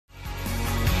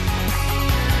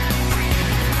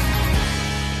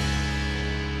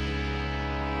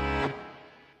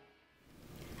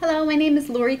Hello, my name is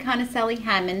Lori Conicelli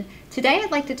Nissan. Today I'd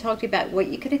like to talk to you about what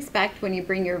you can expect when you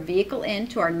bring your vehicle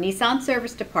into our Nissan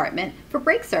service department for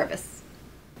brake service.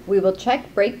 We will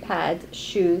check brake pads,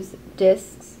 shoes,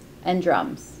 discs, and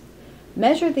drums.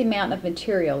 Measure the amount of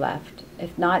material left.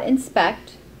 If not,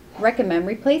 inspect. Recommend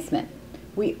replacement.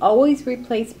 We always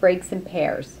replace brakes in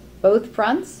pairs, both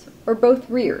fronts or both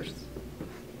rears.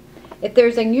 If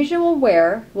there's unusual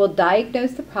wear, we'll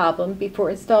diagnose the problem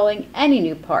before installing any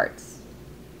new parts.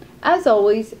 As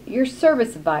always, your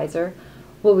service advisor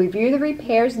will review the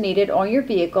repairs needed on your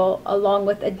vehicle along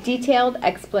with a detailed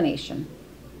explanation.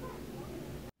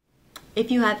 If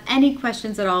you have any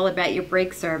questions at all about your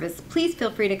brake service, please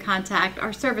feel free to contact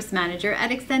our service manager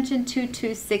at extension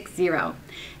 2260.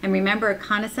 And remember, at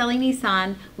Conicelli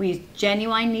Nissan, we use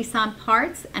genuine Nissan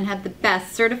parts and have the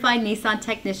best certified Nissan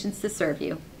technicians to serve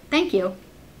you. Thank you.